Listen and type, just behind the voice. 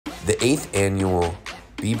The 8th annual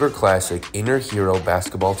Bieber Classic Inner Hero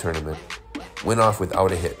Basketball Tournament went off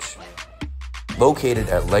without a hitch. Located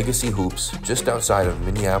at Legacy Hoops just outside of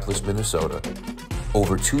Minneapolis, Minnesota,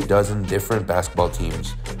 over 24 different basketball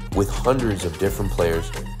teams with hundreds of different players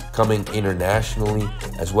coming internationally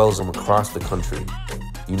as well as from across the country,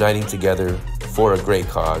 uniting together for a great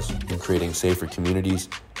cause in creating safer communities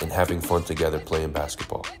and having fun together playing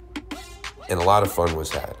basketball. And a lot of fun was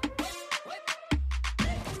had.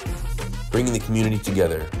 Bringing the community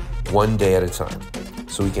together one day at a time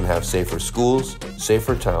so we can have safer schools,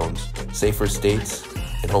 safer towns, safer states,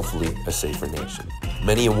 and hopefully a safer nation.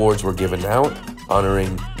 Many awards were given out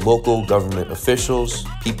honoring local government officials,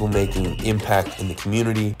 people making impact in the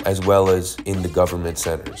community, as well as in the government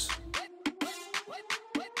centers.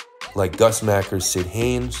 Like Gus Macker's Sid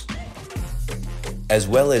Haynes, as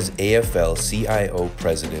well as AFL-CIO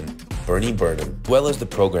President Bernie Burnham, as well as the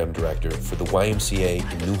program director for the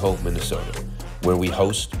YMCA in New Hope, Minnesota, where we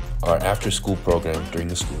host our after-school program during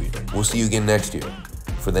the school year. We'll see you again next year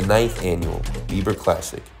for the 9th annual Bieber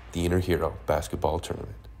Classic, the Inner Hero Basketball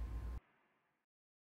Tournament.